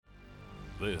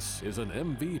This is an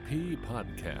MVP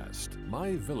podcast,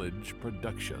 My Village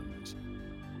Productions.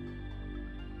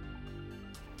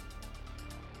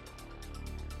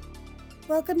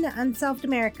 Welcome to Unsolved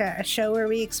America, a show where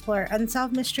we explore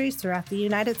unsolved mysteries throughout the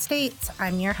United States.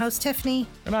 I'm your host, Tiffany.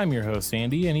 And I'm your host,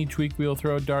 Andy, and each week we'll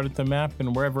throw a dart at the map,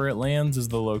 and wherever it lands is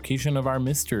the location of our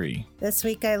mystery. This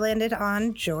week I landed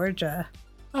on Georgia.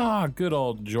 Ah, good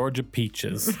old Georgia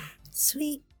peaches.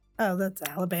 Sweet. Oh, that's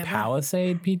Alabama.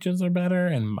 Palisade peaches are better,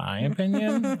 in my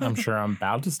opinion. I'm sure I'm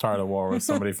about to start a war with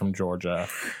somebody from Georgia.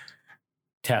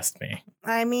 Test me.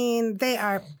 I mean,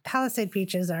 Palisade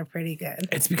peaches are pretty good.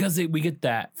 It's because we get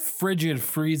that frigid,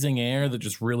 freezing air that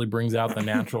just really brings out the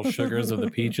natural sugars of the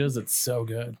peaches. It's so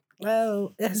good.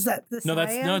 Oh, is that the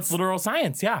science? It's literal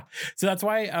science, yeah. So that's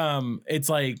why it's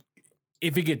like,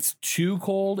 if it gets too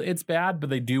cold, it's bad,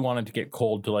 but they do want it to get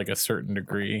cold to like a certain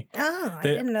degree. Oh, I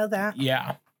didn't know that.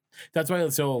 Yeah. That's why.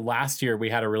 So last year we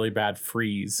had a really bad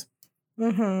freeze.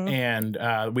 Mm-hmm.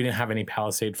 And we didn't have any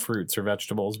Palisade fruits or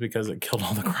vegetables because it killed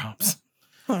all the crops.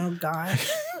 Oh,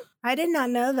 gosh. I did not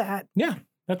know that. Yeah,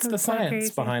 that's the so science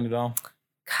crazy. behind it all.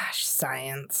 Gosh,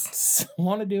 science.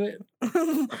 Want to do it?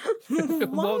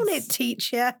 Won't it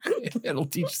teach you? It'll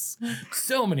teach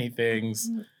so many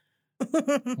things.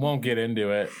 Won't get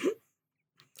into it.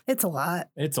 It's a lot.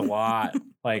 It's a lot.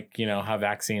 Like, you know, how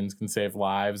vaccines can save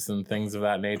lives and things of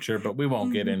that nature, but we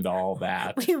won't get into all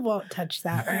that. We won't touch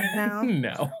that right now.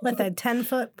 No. With a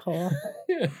 10-foot pole.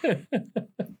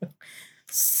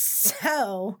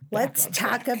 So let's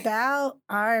talk about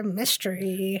our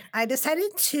mystery. I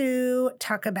decided to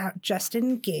talk about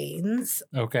Justin Gaines.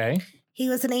 Okay. He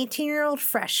was an 18-year-old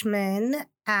freshman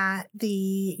at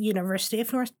the University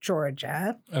of North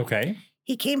Georgia. Okay.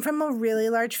 He came from a really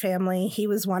large family. He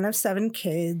was one of 7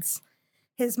 kids.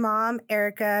 His mom,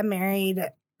 Erica, married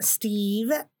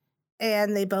Steve,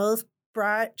 and they both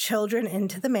brought children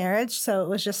into the marriage. So it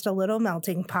was just a little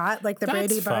melting pot, like the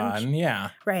Brady Bunch. Fun, yeah.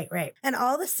 Right. And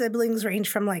all the siblings range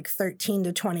from like 13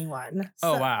 to 21.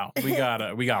 Oh, wow. We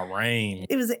got rain.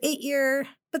 It was an 8-year,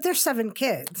 but there's 7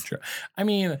 kids. True. I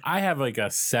mean, I have like a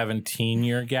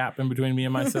 17-year gap in between me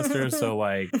and my sister, so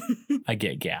like I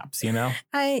get gaps, you know?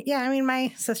 I mean,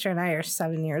 my sister and I are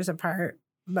 7 years apart,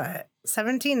 but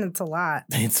 17, it's a lot.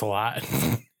 It's a lot.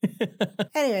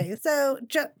 Anyway, so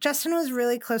Justin was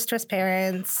really close to his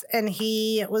parents, and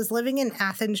he was living in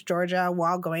Athens, Georgia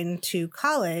while going to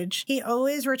college. He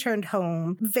always returned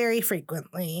home very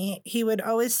frequently. He would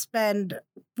always spend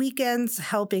weekends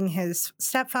helping his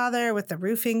stepfather with the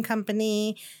roofing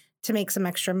company to make some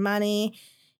extra money.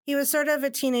 He was sort of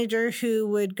a teenager who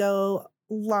would go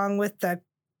along without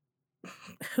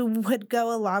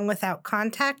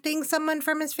contacting someone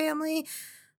from his family.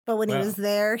 But when he was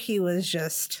there, he was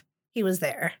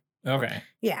there. Okay.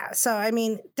 Yeah. So, I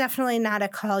mean, definitely not a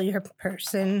call your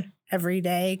person every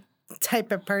day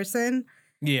type of person.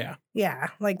 Yeah. Yeah.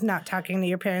 Like not talking to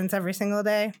your parents every single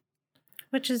day,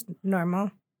 which is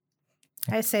normal.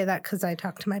 I say that because I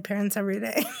talk to my parents every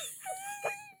day.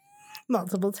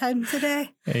 Multiple times a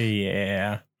day.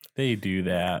 Yeah. They do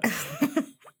that.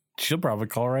 She'll probably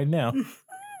call right now.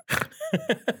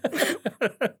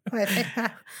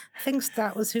 I think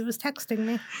that was who was texting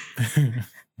me.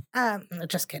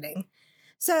 Just kidding.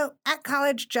 So at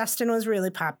college, Justin was really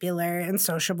popular and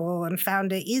sociable and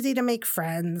found it easy to make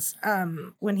friends.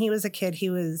 When he was a kid, he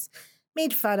was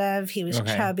made fun of. He was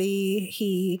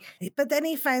chubby. But then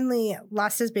he finally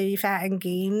lost his baby fat and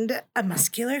gained a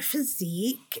muscular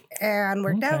physique and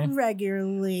worked out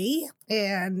regularly.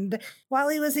 And while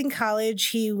he was in college,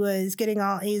 he was getting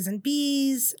all A's and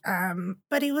B's.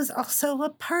 But he was also a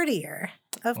partier.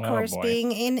 Of course,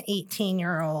 being an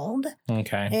 18-year-old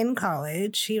in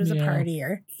college, he was a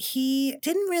partier. He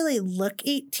didn't really look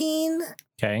 18.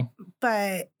 Okay.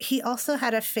 But he also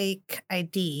had a fake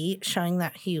ID showing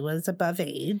that he was above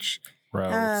age.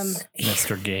 Gross.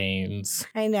 Mr. Gaines.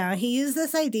 I know. He used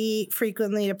this ID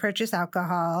frequently to purchase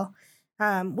alcohol,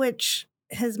 which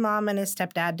his mom and his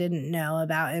stepdad didn't know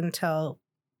about until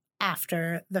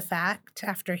after the fact,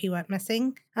 after he went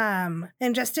missing.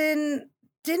 And Justin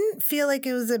didn't feel like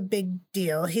it was a big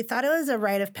deal. He thought it was a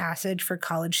rite of passage for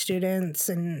college students,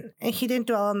 and he didn't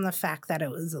dwell on the fact that it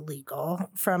was illegal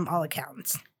from all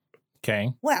accounts.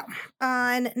 Okay. Well,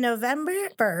 on November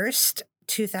 1st,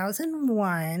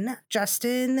 2001,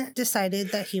 Justin decided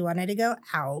that he wanted to go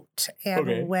out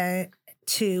and went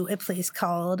to a place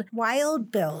called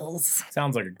Wild Bill's.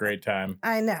 Sounds like a great time.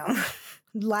 I know.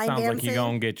 Line Sounds dancing. like you're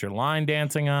going to get your line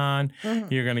dancing on. Mhm.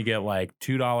 You're going to get like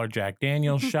 $2 Jack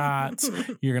Daniel's shots.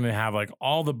 You're going to have like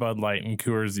all the Bud Light and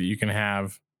Coors that you can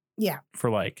have Yeah. For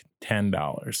like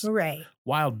 $10. Right.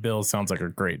 Wild Bill sounds like a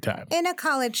great time. In a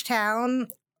college town.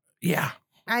 Yeah.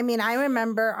 I mean, I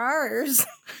remember ours,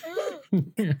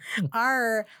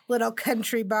 our little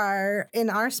country bar in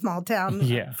our small town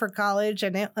for college,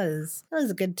 and it was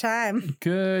a good time.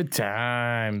 Good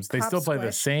times. They still play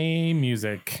the same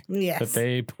music that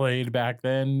they played back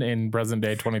then in present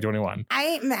day 2021. I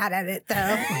ain't mad at it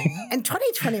though. In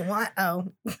 2021,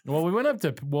 Well, we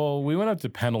went up to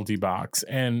Penalty Box,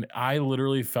 and I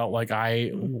literally felt like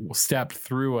I stepped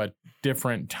through a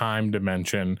different time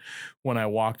dimension when I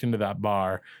walked into that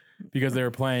bar, because they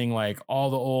were playing like all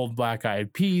the old Black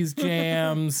Eyed Peas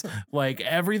jams, like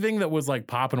everything that was like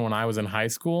popping when I was in high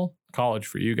school, college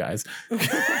for you guys.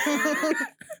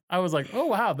 I was like, oh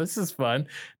wow, this is fun.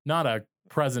 Not a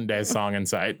present day song in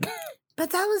sight.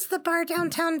 But that was the bar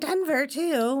downtown Denver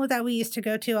too that we used to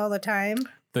go to all the time.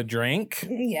 The Drink.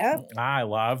 Yep. I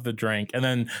love The Drink. And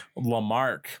then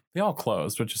Lamarck, they all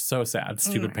closed, which is so sad.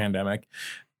 Stupid pandemic.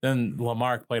 Then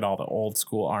Lamarck played all the old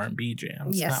school R&B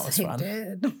jams. Yes, that was fun. He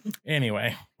did.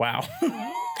 Anyway, wow.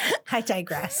 I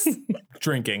digress.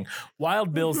 Drinking.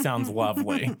 Wild Bill sounds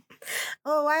lovely.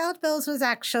 Well, Wild Bill's was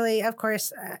actually, of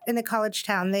course, in a college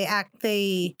town.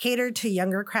 They catered to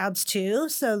younger crowds too,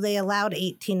 so they allowed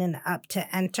 18 and up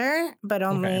to enter, but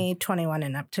only 21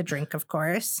 and up to drink, of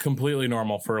course. Completely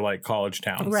normal for like college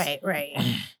towns. Right.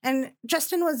 And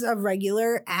Justin was a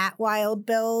regular at Wild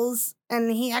Bill's,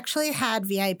 and he actually had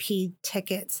VIP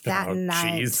tickets that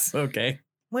night. Jeez. Okay.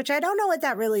 Which I don't know what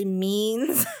that really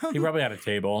means. He probably had a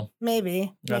table.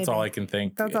 Maybe. That's all I can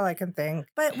think. That's all I can think.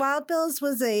 But Wild Bill's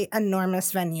was a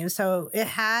enormous venue, so it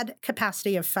had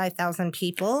capacity of 5,000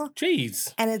 people.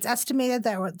 Jeez. And it's estimated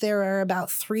that there were about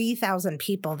 3,000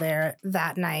 people there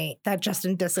that night that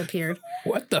Justin disappeared.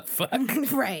 What the fuck?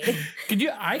 Right.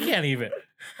 I can't even.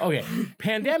 Okay,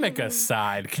 pandemic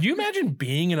aside, could you imagine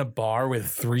being in a bar with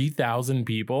 3,000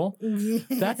 people? Yeah.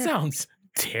 That sounds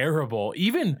terrible.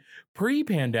 Even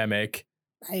pre-pandemic.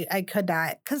 I could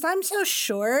not, because I'm so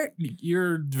short.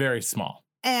 You're very small.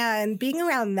 And being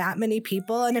around that many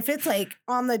people, and if it's like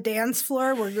on the dance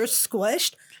floor where you're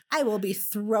squished, I will be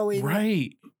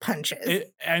throwing punches.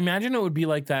 I imagine it would be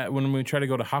like that when we try to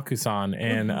go to Hakusan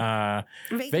in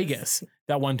Vegas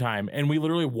that one time. And we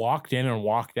literally walked in and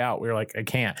walked out. We were like, I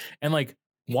can't. And like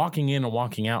walking in and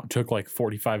walking out took like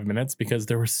 45 minutes because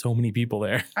there were so many people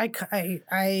there.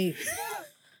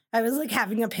 I was like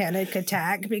having a panic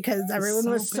attack because everyone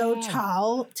was so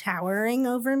tall, towering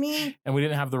over me. And we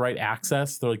didn't have the right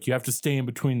access. They're like, you have to stay in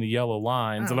between the yellow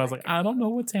lines. And I was like, I don't know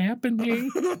what's happening.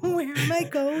 Where am I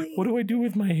going? What do I do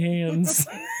with my hands?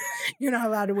 You're not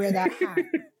allowed to wear that hat.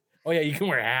 Oh, yeah, you can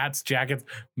wear hats, jackets,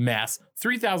 mess.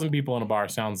 3,000 people in a bar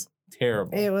sounds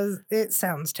terrible. It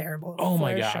sounds terrible. Oh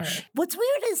my gosh. Sure. What's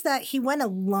weird is that he went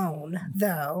alone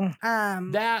though.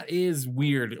 That is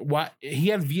weird. What, he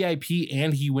had VIP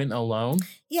and he went alone?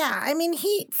 Yeah, I mean,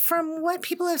 from what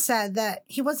people have said, that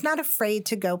he was not afraid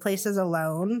to go places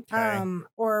alone,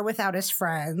 or without his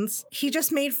friends. He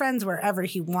just made friends wherever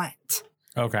he went.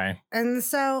 Okay. And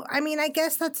so, I mean, I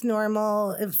guess that's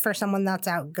normal for someone that's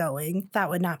outgoing. That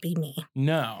would not be me.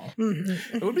 No.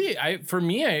 Mm-hmm. It would be, for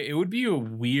me, it would be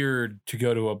weird to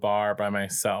go to a bar by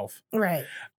myself. Right.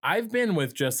 I've been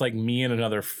with just like me and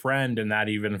another friend, and that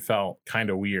even felt kind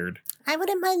of weird. I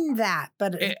wouldn't mind that,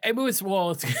 but it was,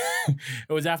 well, it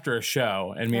was after a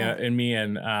show, and me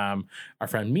and our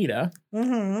friend Mita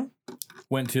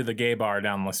went to the gay bar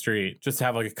down the street just to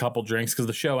have like a couple drinks because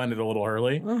the show ended a little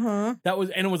early. That was,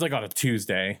 and it was like on a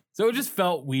Tuesday, so it just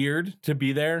felt weird to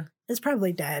be there. It's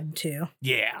probably dead too.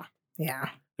 Yeah. There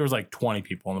was like 20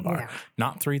 people in the bar,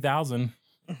 not 3,000.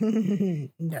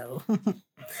 No.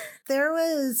 There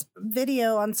was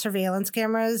video on surveillance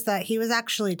cameras that he was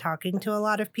actually talking to a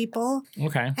lot of people.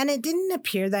 Okay. And it didn't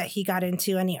appear that he got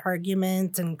into any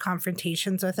arguments and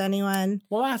confrontations with anyone.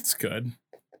 Well, that's good.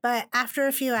 But after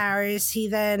a few hours, he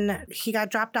got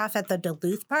dropped off at the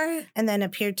Duluth bar and then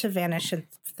appeared to vanish in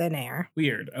thin air.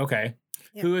 Weird. Okay.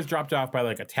 Yep. Who was dropped off by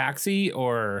like a taxi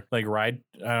or like ride?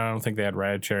 I don't think they had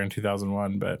rideshare in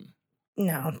 2001, but.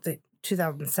 No,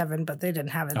 2007, but they didn't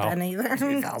have it then either.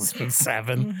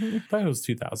 2007? I thought it was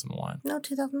 2001. No,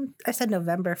 2000. I said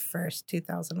November 1st,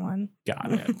 2001.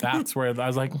 Got it. That's where I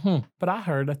was like, but I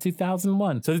heard a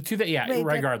 2001. So Wait,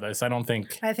 regardless, I don't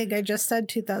think. I think I just said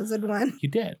 2001. You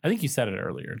did. I think you said it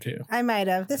earlier too. I might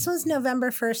have. This was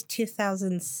November 1st,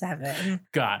 2007.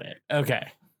 Got it. Okay.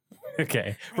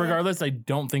 Okay. Regardless, I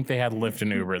don't think they had Lyft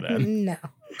and Uber then. No,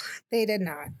 they did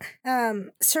not.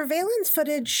 Surveillance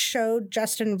footage showed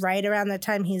Justin right around the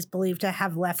time he's believed to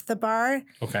have left the bar.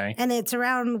 Okay. And it's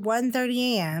around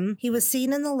 1:30 a.m. He was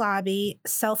seen in the lobby,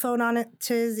 cell phone on it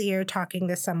to his ear, talking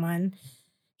to someone.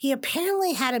 He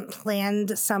apparently hadn't planned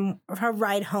a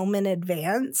ride home in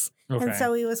advance. Okay. And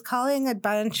so he was calling a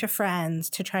bunch of friends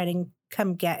to try to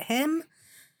come get him,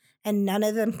 and none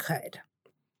of them could.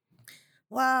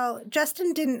 Well,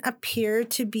 Justin didn't appear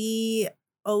to be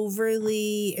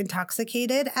overly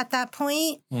intoxicated at that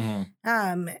point.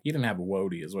 Mm-hmm. He didn't have a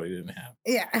Wody is what he didn't have.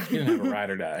 Yeah. He didn't have a ride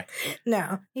or die.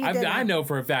 No. I know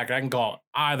for a fact I can call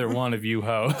either one of you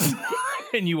hoes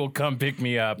and you will come pick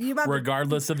me up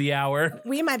regardless of the hour.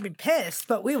 We might be pissed,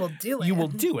 but we will do it. You will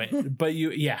do it. But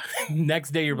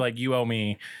next day you're like, you owe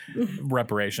me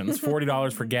reparations.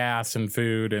 $40 for gas and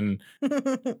food and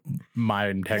my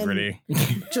integrity.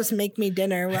 And just make me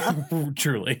dinner. Well,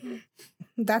 truly.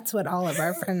 That's what all of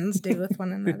our friends do with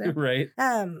one another. Right.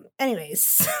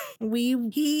 Anyways,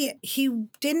 he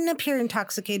didn't appear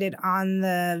intoxicated on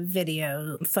the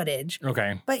video footage.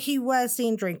 Okay. But he was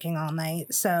seen drinking all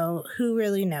night, so who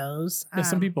really knows? Yeah,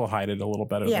 some people hide it a little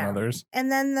better than others.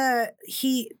 And then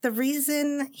the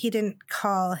reason he didn't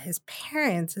call his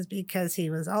parents is because he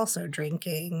was also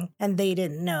drinking and they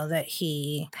didn't know that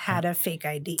he had a fake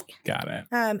ID. Got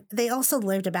it. They also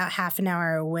lived about half an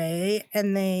hour away,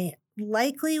 and they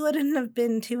likely wouldn't have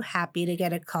been too happy to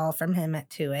get a call from him at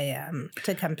 2 a.m.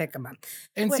 to come pick him up.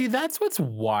 And see, that's what's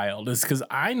wild is because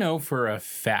I know for a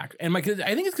fact, and I think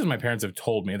it's because my parents have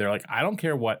told me, they're like, I don't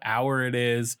care what hour it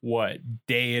is, what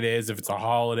day it is, if it's a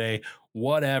holiday,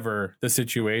 whatever the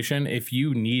situation, if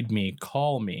you need me,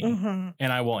 call me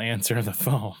and I will answer the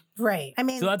phone. Right. I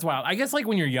mean, so that's wild. I guess like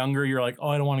when you're younger, you're like, oh,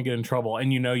 I don't want to get in trouble.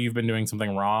 And you know you've been doing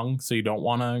something wrong, so you don't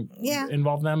want to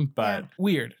involve them. But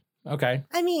weird. Okay.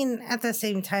 I mean, at the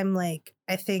same time, like,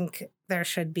 I think there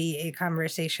should be a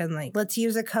conversation like, let's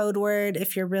use a code word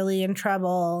if you're really in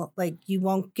trouble. Like, you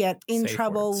won't get in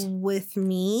trouble with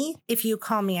me. If you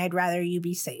call me, I'd rather you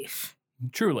be safe.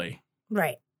 Truly.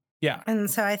 Right. Yeah.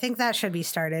 And so I think that should be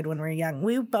started when we're young.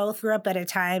 We both grew up at a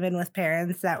time and with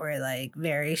parents that were like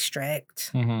very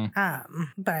strict.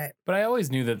 But I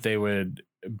always knew that they would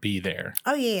be there.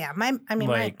 Oh yeah.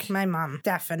 My mom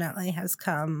definitely has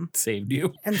come. Saved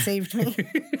you. And saved me.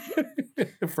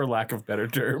 For lack of better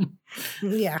term.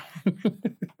 Yeah.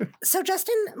 So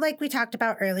Justin, like we talked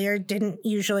about earlier, didn't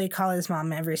usually call his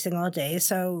mom every single day.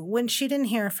 So when she didn't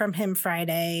hear from him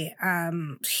Friday,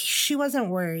 she wasn't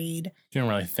worried. She didn't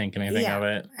really think anything of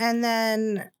it. And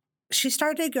then she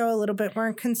started to grow a little bit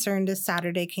more concerned as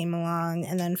Saturday came along.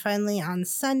 And then finally on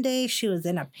Sunday, she was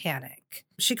in a panic.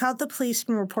 She called the police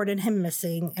and reported him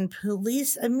missing, and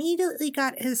police immediately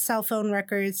got his cell phone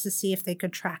records to see if they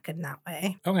could track him that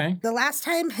way. Okay. The last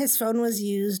time his phone was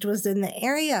used was in the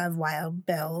area of Wild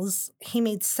Bill's. He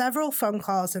made several phone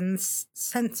calls and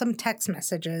sent some text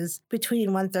messages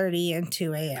between 1:30 and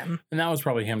 2 a.m. And that was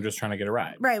probably him just trying to get a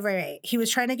ride. Right. He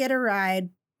was trying to get a ride.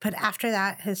 But after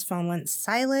that, his phone went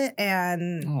silent,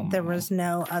 and there was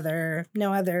no other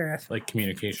like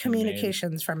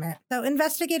communications from it. So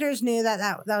investigators knew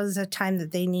that was a time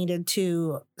that they needed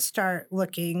to start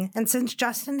looking. And since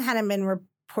Justin hadn't been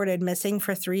reported missing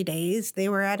for 3 days, they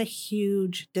were at a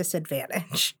huge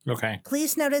disadvantage. Okay.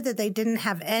 Police noted that they didn't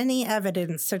have any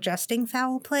evidence suggesting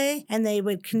foul play, and they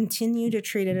would continue to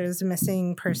treat it as a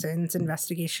missing persons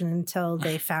investigation until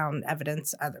they found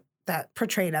evidence that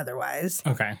portrayed otherwise.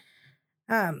 Okay.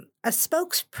 A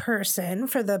spokesperson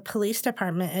for the police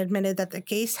department admitted that the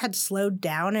case had slowed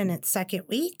down in its second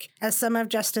week as some of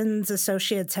Justin's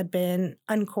associates had been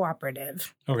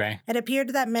uncooperative. Okay. It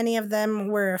appeared that many of them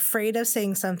were afraid of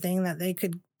saying something that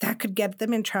could get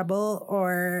them in trouble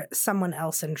or someone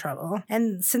else in trouble.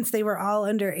 And since they were all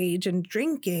underage and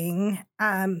drinking,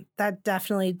 that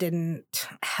definitely didn't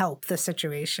help the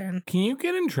situation. Can you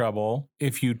get in trouble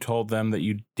if you told them that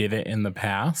you did it in the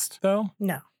past, though?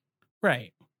 No.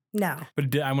 Right. No.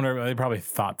 But I wonder, they probably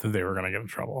thought that they were going to get in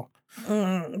trouble.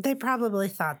 They probably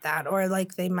thought that, or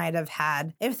like they might have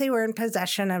had, if they were in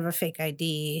possession of a fake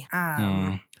ID.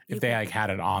 If they had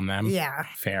it on them. Yeah.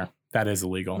 Fair. That is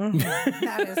illegal.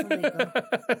 That is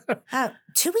illegal.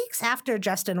 2 weeks after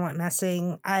Justin went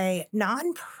missing, a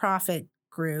nonprofit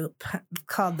group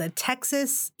called the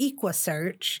Texas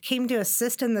EquaSearch came to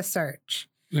assist in the search.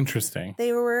 Interesting.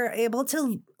 They were able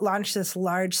to launch this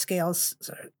large-scale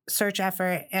search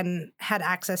effort and had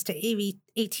access to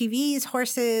ATVs,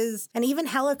 horses, and even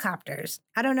helicopters.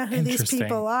 I don't know who these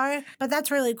people are, but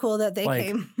that's really cool that they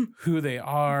came. Who they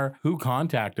are, who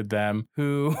contacted them,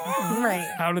 who, right?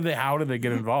 How did they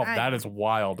get involved? That is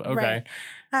wild. Okay.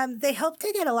 Right. They hoped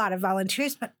to get a lot of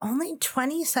volunteers, but only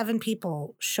 27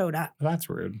 people showed up. That's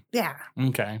rude. Yeah.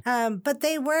 Okay. But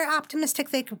they were optimistic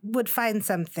they would find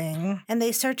something, and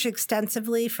they searched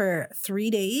extensively for 3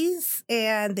 days,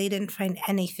 and they didn't find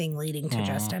anything leading to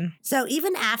Justin. So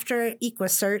even after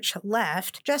EquaSearch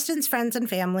left, Justin's friends and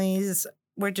families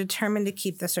were determined to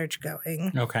keep the search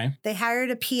going. Okay. They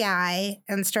hired a PI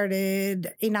and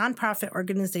started a nonprofit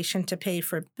organization to pay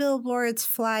for billboards,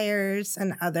 flyers,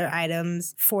 and other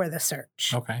items for the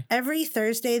search. Okay. Every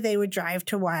Thursday, they would drive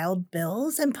to Wild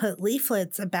Bill's and put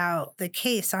leaflets about the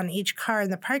case on each car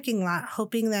in the parking lot,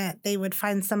 hoping that they would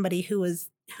find somebody who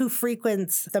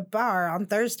frequents the bar on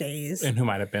Thursdays. And who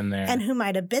might have been there.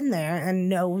 And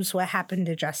knows what happened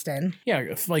to Justin.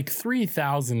 Yeah, like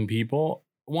 3,000 people.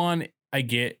 One, I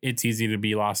get it's easy to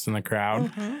be lost in the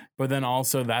crowd, but then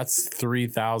also that's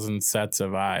 3,000 sets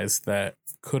of eyes that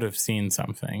could have seen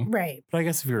something. Right. But I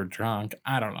guess if you were drunk,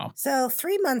 I don't know. So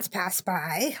 3 months passed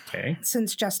by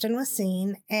since Justin was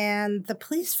seen, and the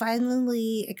police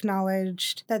finally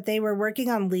acknowledged that they were working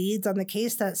on leads on the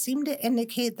case that seemed to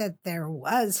indicate that there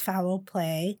was foul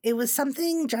play. It was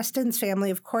something Justin's family,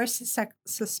 of course,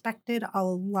 suspected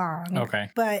all along.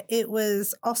 Okay. But it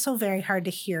was also very hard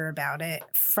to hear about it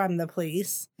from the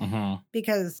police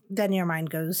because then your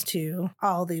mind goes to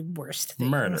all the worst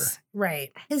things. Murder.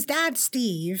 Right. His dad,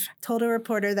 Steve, told a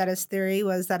reporter that his theory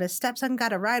was that his stepson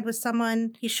got a ride with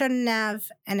someone he shouldn't have,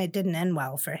 and it didn't end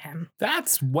well for him.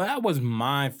 That was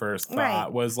my first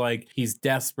thought, was like, he's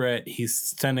desperate. He's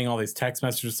sending all these text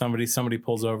messages to somebody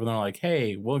pulls over and they're like,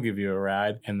 hey, we'll give you a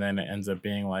ride. And then it ends up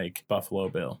being like Buffalo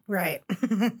Bill. Right.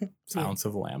 Silence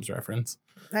of the Lambs reference.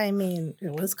 I mean,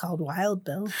 it was called Wild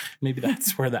Bill. Maybe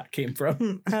that's where that came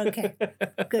from. Okay.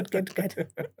 Good.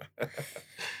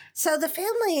 So the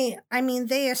family, I mean,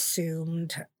 they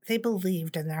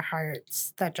believed in their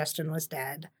hearts that Justin was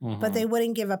dead, but they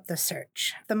wouldn't give up the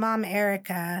search. The mom,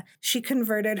 Erica, she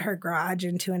converted her garage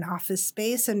into an office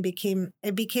space and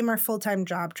it became her full-time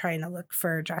job trying to look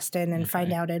for Justin and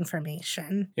find out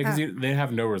information. Yeah, because they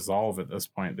have no resolve at this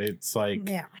point. It's like,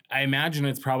 I imagine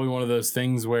it's probably one of those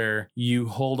things where you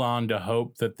hold on to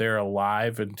hope that they're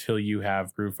alive until you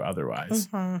have proof otherwise.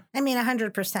 I mean,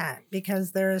 100%,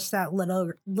 because there is that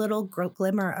little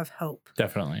glimmer of hope.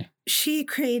 Definitely. She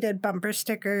created bumper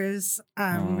stickers.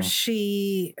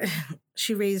 She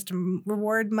raised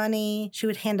reward money. She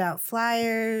would hand out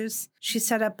flyers. She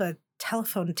set up a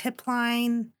telephone tip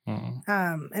line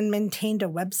and maintained a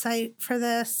website for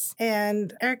this.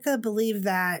 And Erica believed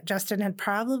that Justin had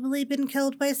probably been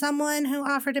killed by someone who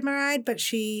offered him a ride, but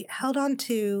she held on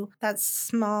to that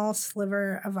small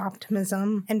sliver of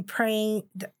optimism and prayed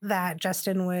that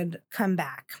Justin would come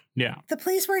back. Yeah. The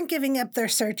police weren't giving up their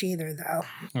search either, though.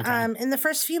 Okay. In the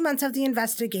first few months of the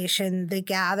investigation, they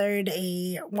gathered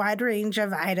a wide range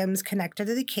of items connected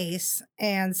to the case,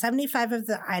 and 75 of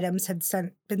the items had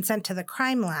been sent to the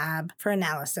crime lab for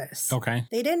analysis. Okay.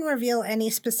 They didn't reveal any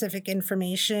specific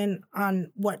information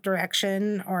on what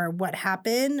direction or what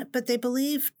happened, but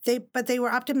they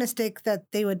were optimistic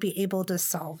that they would be able to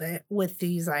solve it with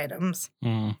these items.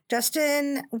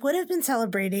 Justin would have been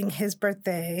celebrating his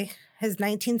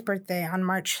 19th birthday on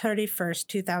March 31st,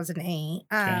 2008.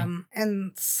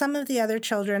 And some of the other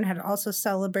children had also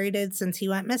celebrated since he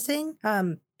went missing.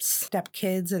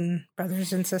 Stepkids and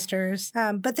brothers and sisters.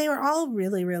 But they were all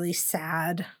really, really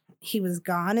sad he was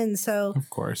gone. And so,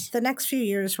 of course, the next few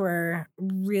years were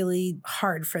really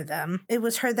hard for them. It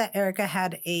was heard that Erica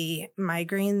had a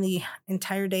migraine the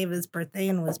entire day of his birthday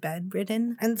and was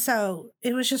bedridden. And so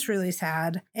it was just really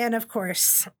sad. And of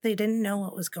course, they didn't know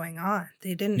what was going on.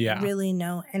 They didn't really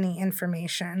know any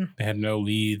information. They had no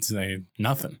leads.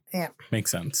 Nothing. Yeah. Makes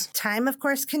sense. Time, of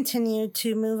course, continued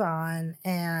to move on,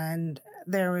 and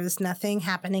there was nothing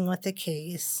happening with the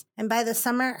case. And by the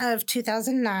summer of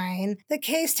 2009, the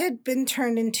case had been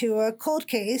turned into a cold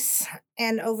case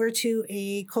and over to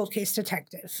a cold case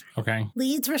detective. Okay.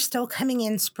 Leads were still coming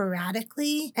in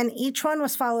sporadically, and each one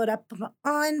was followed up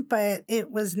on, but it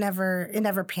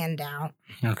never panned out.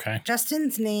 Okay.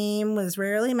 Justin's name was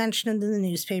rarely mentioned in the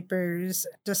newspapers,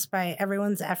 despite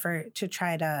everyone's effort to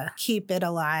try to keep it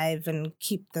alive and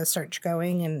keep the search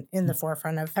going and in the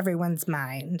forefront of everyone's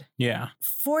mind. Yeah.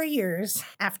 4 years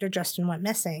after Justin went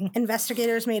missing,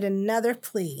 investigators made another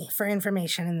plea for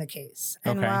information in the case.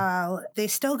 And while they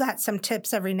still got some tips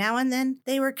tips every now and then,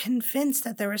 they were convinced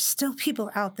that there were still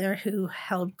people out there who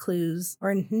held clues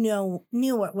or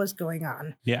knew what was going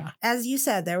on. Yeah. As you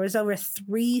said, there was over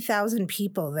 3,000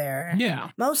 people there. Yeah.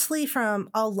 Mostly from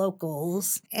all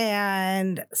locals,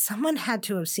 and someone had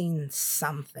to have seen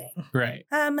something. Right.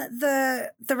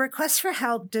 The request for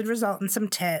help did result in some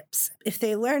tips. If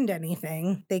they learned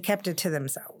anything, they kept it to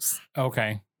themselves.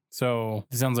 Okay. So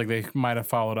it sounds like they might have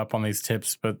followed up on these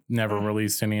tips, but never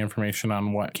released any information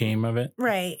on what came of it.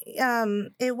 Right.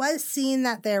 It was seen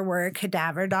that there were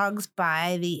cadaver dogs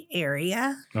by the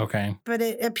area. Okay. But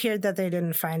it appeared that they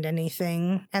didn't find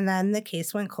anything. And then the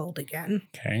case went cold again.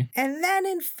 Okay. And then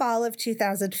in fall of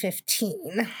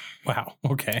 2015. Wow.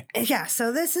 Okay. Yeah.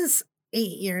 So this is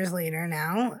 8 years later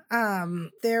now.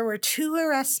 There were 2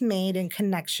 arrests made in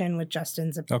connection with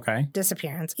Justin's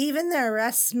disappearance. Even the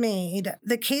arrests made,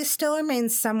 the case still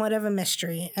remains somewhat of a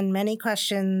mystery, and many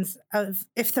questions of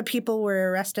if the people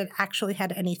were arrested actually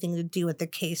had anything to do with the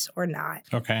case or not.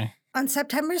 Okay. On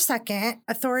September 2nd,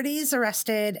 authorities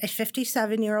arrested a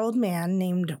 57-year-old man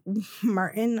named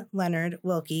Martin Leonard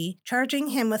Wilkie,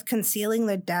 charging him with concealing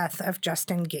the death of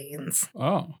Justin Gaines.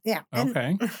 Oh. Yeah.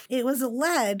 Okay. It was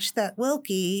alleged that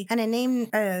Wilkie and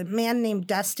a man named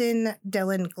Dustin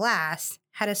Dillon Glass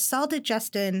had assaulted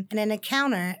Justin in an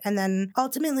encounter and then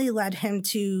ultimately led him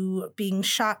to being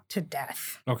shot to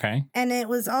death. Okay. And it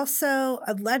was also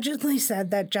allegedly said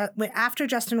that after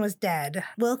Justin was dead,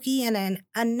 Wilkie and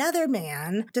another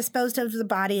man disposed of the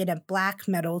body in a black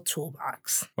metal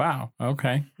toolbox. Wow.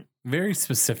 Okay. Very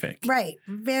specific. Right.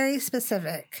 Very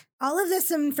specific. All of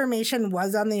this information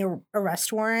was on the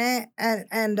arrest warrant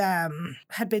and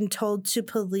had been told to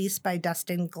police by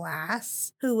Dustin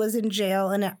Glass, who was in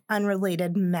jail in an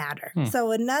unrelated matter.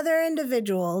 So another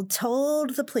individual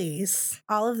told the police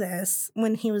all of this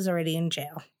when he was already in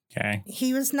jail. Okay.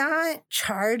 He was not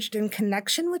charged in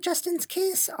connection with Justin's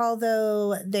case,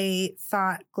 although they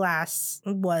thought Glass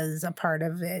was a part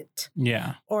of it.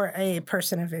 Yeah. Or a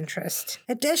person of interest.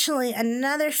 Additionally,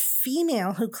 another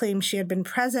female who claimed she had been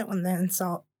present when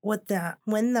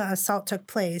the assault took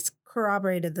place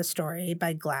corroborated the story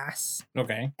by Glass.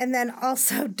 Okay. And then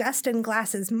also Dustin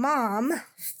Glass's mom,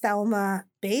 Thelma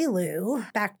Bailu,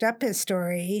 backed up his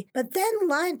story, but then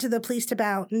lied to the police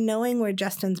about knowing where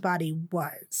Justin's body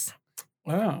was.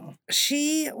 Oh.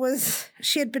 She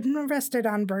had been arrested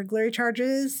on burglary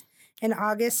charges in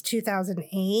August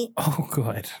 2008. Oh,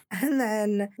 good. And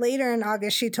then later in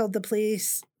August, she told the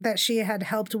police that she had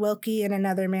helped Wilkie and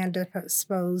another man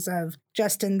dispose of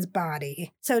Justin's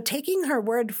body. So taking her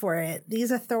word for it,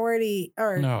 these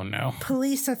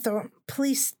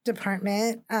police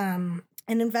department and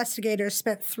investigators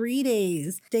spent 3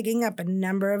 days digging up a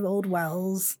number of old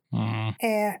wells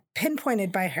and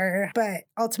pinpointed by her, but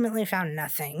ultimately found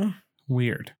nothing.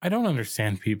 Weird. I don't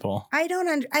understand people. I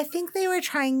think they were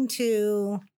trying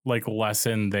to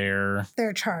lessen their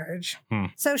charge.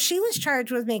 So she was charged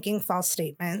with making false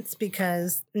statements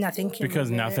because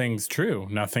nothing's true.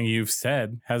 Nothing you've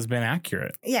said has been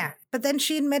accurate. Yeah. But then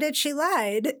she admitted she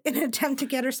lied in an attempt to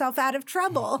get herself out of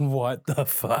trouble. What the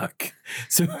fuck?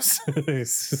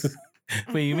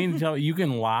 Wait, you mean to tell you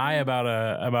can lie about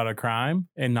a crime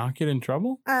and not get in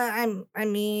trouble?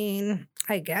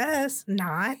 I guess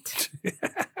not.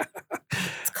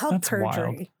 It's called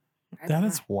perjury. That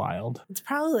is wild. It's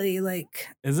probably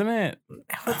isn't it?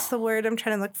 What's the word I'm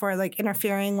trying to look for?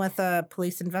 Interfering with a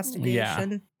police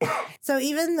investigation. Yeah. So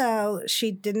even though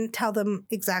she didn't tell them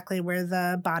exactly where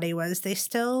the body was, they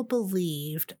still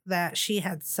believed that she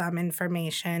had some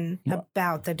information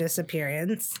about the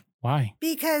disappearance. Why?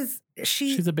 Because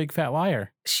she's a big fat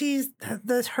liar.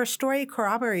 Her story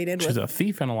corroborated. She's a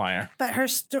thief and a liar. But her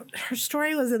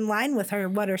story was in line with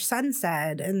what her son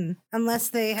said, and unless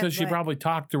they had, because she probably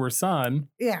talked to her son.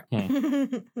 Yeah.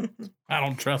 I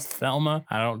don't trust Thelma.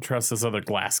 I don't trust this other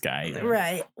Glass guy either.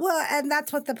 Right. Well, and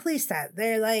that's what the police said.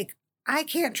 They're like, I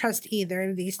can't trust either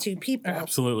of these two people.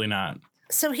 Absolutely not.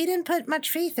 So he didn't put much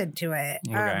faith into it.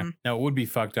 Okay. Now, it would be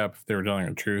fucked up if they were telling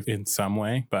the truth in some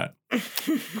way, but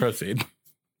proceed.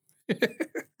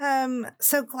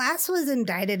 So Glass was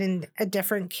indicted in a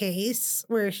different case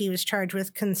where he was charged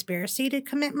with conspiracy to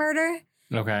commit murder,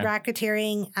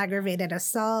 racketeering, aggravated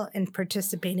assault, and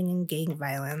participating in gang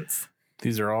violence.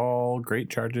 These are all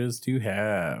great charges to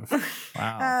have.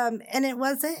 Wow. And it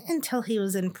wasn't until he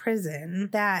was in prison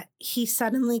that he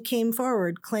suddenly came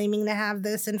forward claiming to have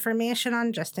this information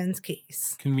on Justin's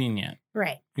case. Convenient.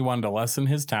 Right. He wanted to lessen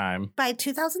his time. By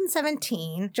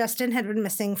 2017, Justin had been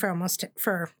missing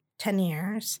for 10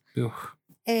 years. Ugh.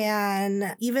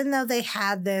 And even though they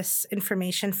had this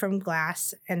information from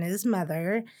Glass and his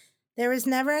mother, There was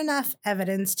never enough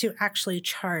evidence to actually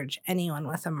charge anyone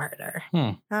with a murder.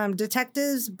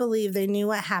 Detectives believe they knew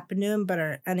what happened to him, but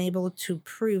are unable to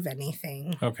prove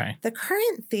anything. Okay. The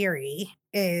current theory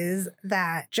is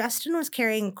that Justin was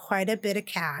carrying quite a bit of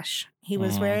cash. He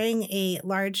was wearing a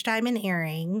large diamond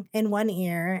earring in one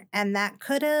ear, and that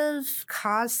could have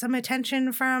caused some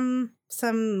attention from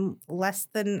some less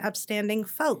than upstanding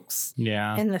folks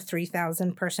in the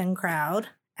 3,000 person crowd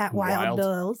at Wild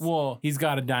Bill's. Well, he's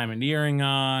got a diamond earring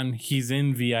on. He's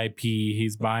in VIP.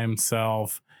 He's by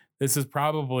himself. This is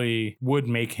probably would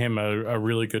make him a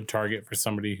really good target for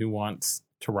somebody who wants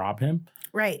to rob him.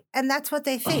 Right. And that's what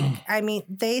they think. I mean,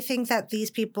 they think that these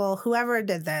people, whoever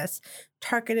did this,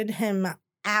 targeted him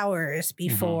hours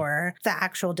before the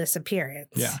actual disappearance.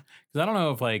 Yeah. Because I don't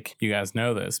know if like you guys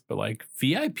know this, but like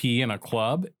VIP in a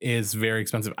club is very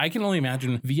expensive. I can only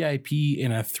imagine VIP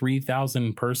in a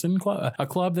 3,000 person club. A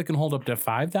club that can hold up to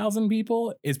 5,000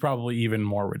 people is probably even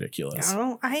more ridiculous.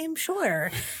 Oh, I am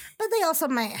sure. But they also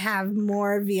might have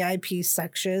more VIP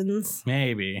sections.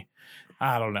 Maybe.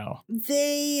 I don't know.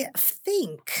 They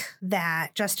think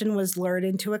that Justin was lured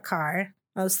into a car,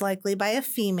 most likely by a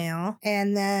female,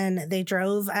 and then they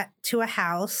drove to a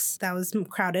house that was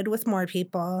crowded with more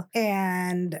people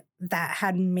and that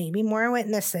had maybe more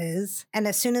witnesses. And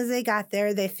as soon as they got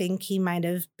there, they think he might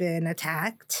have been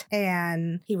attacked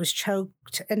and he was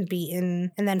choked and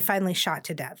beaten and then finally shot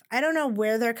to death. I don't know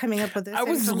where they're coming up with this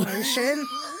information.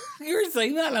 You were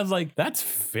saying that, and I was like, that's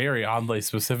very oddly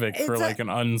specific for like an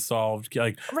unsolved,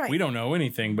 like, we don't know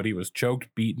anything, but he was choked,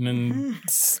 beaten, and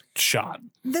shot.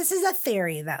 This is a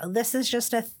theory, though. This is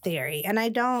just a theory. And I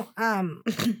don't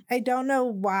know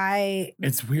why.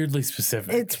 It's weirdly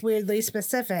specific. It's weirdly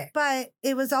specific. But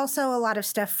it was also a lot of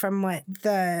stuff from what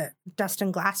the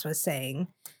Dustin Glass was saying.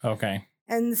 Okay.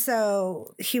 And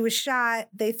so he was shot,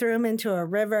 they threw him into a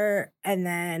river, and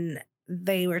then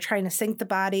they were trying to sink the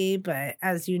body, but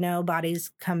as you know,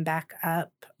 bodies come back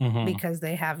up because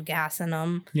they have gas in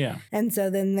them. Yeah. And so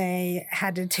then they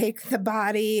had to take the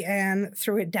body and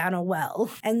threw it down a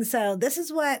well. And so this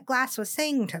is what Glass was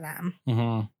saying to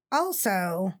them.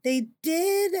 Also, they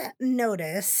did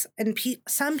notice, and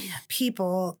some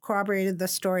people corroborated the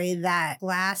story, that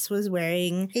Glass was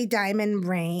wearing a diamond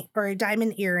ring or a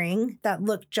diamond earring that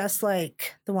looked just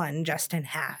like the one Justin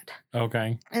had.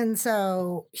 Okay. And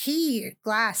so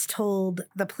Glass told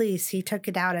the police he took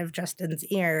it out of Justin's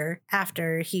ear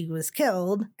after he was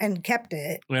killed and kept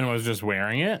it. And was just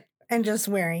wearing it? And just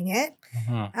wearing it.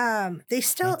 He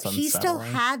still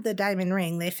had the diamond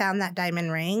ring. They found that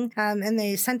diamond ring and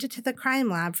they sent it to the crime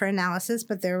lab for analysis,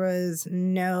 but there was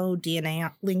no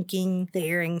DNA linking the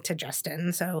earring to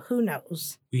Justin. So who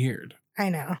knows? Weird. I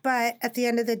know. But at the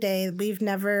end of the day,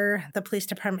 the police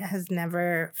department has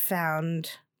never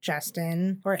found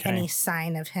Justin or any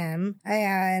sign of him.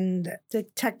 And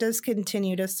detectives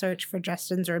continue to search for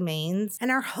Justin's remains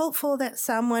and are hopeful that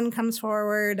someone comes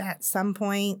forward at some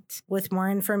point with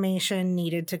more information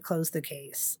needed to close the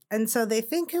case. And so they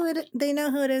think they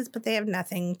know who it is, but they have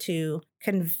nothing to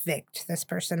convict this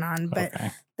person on. But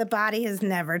the body has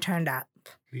never turned up.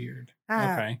 Weird.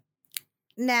 Okay.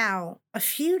 Now, a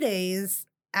few days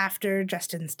after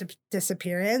Justin's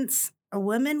disappearance, a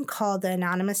woman called the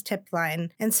anonymous tip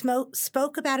line and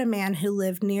spoke about a man who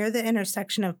lived near the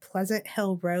intersection of Pleasant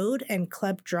Hill Road and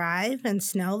Club Drive in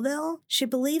Snellville. She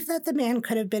believed that the man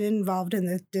could have been involved in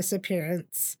the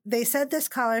disappearance. They said this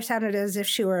caller sounded as if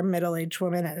she were a middle-aged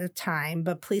woman at the time,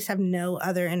 but police have no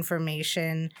other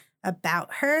information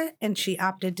about her, and she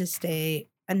opted to stay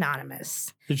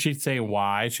anonymous. Did she say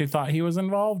why she thought he was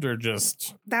involved, or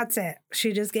just... That's it.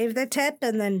 She just gave the tip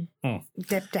and then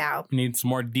dipped out. Need some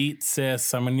more deets, sis.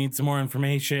 Someone needs some more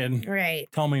information. Right.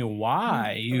 Tell me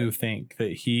why you think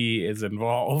that he is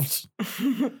involved.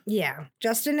 Yeah.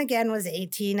 Justin, again, was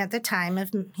 18 at the time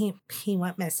of he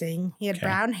went missing. He had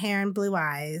brown hair and blue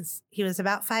eyes. He was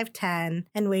about 5'10"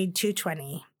 and weighed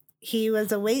 220. He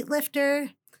was a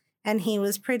weightlifter, and he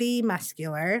was pretty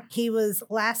muscular. He was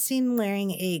last seen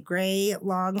wearing a gray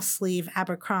long-sleeve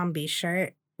Abercrombie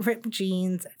shirt, ripped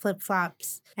jeans,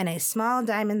 flip-flops, and a small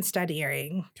diamond stud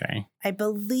earring. Okay. I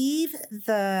believe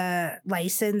the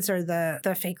license or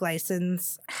the fake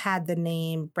license had the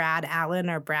name Brad Allen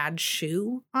or Brad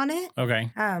Shoe on it.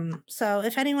 Okay. So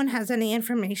if anyone has any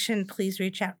information, please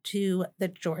reach out to the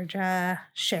Georgia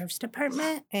Sheriff's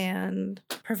Department and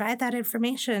provide that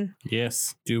information.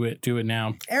 Yes, do it. Do it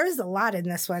now. There was a lot in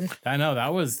this one. I know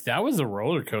that was a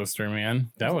roller coaster,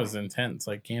 man. That was intense,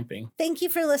 like camping. Thank you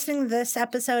for listening to this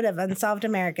episode episode of Unsolved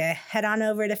America, head on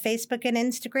over to Facebook and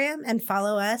Instagram and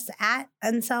follow us at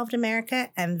Unsolved America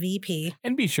MVP.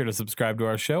 And be sure to subscribe to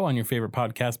our show on your favorite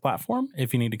podcast platform.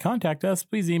 If you need to contact us,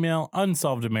 please email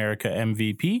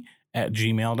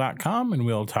unsolvedamericaMVP@gmail.com, and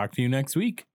we'll talk to you next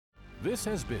week. This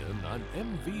has been an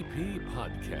MVP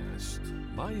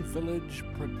podcast, My Village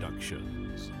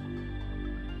Productions.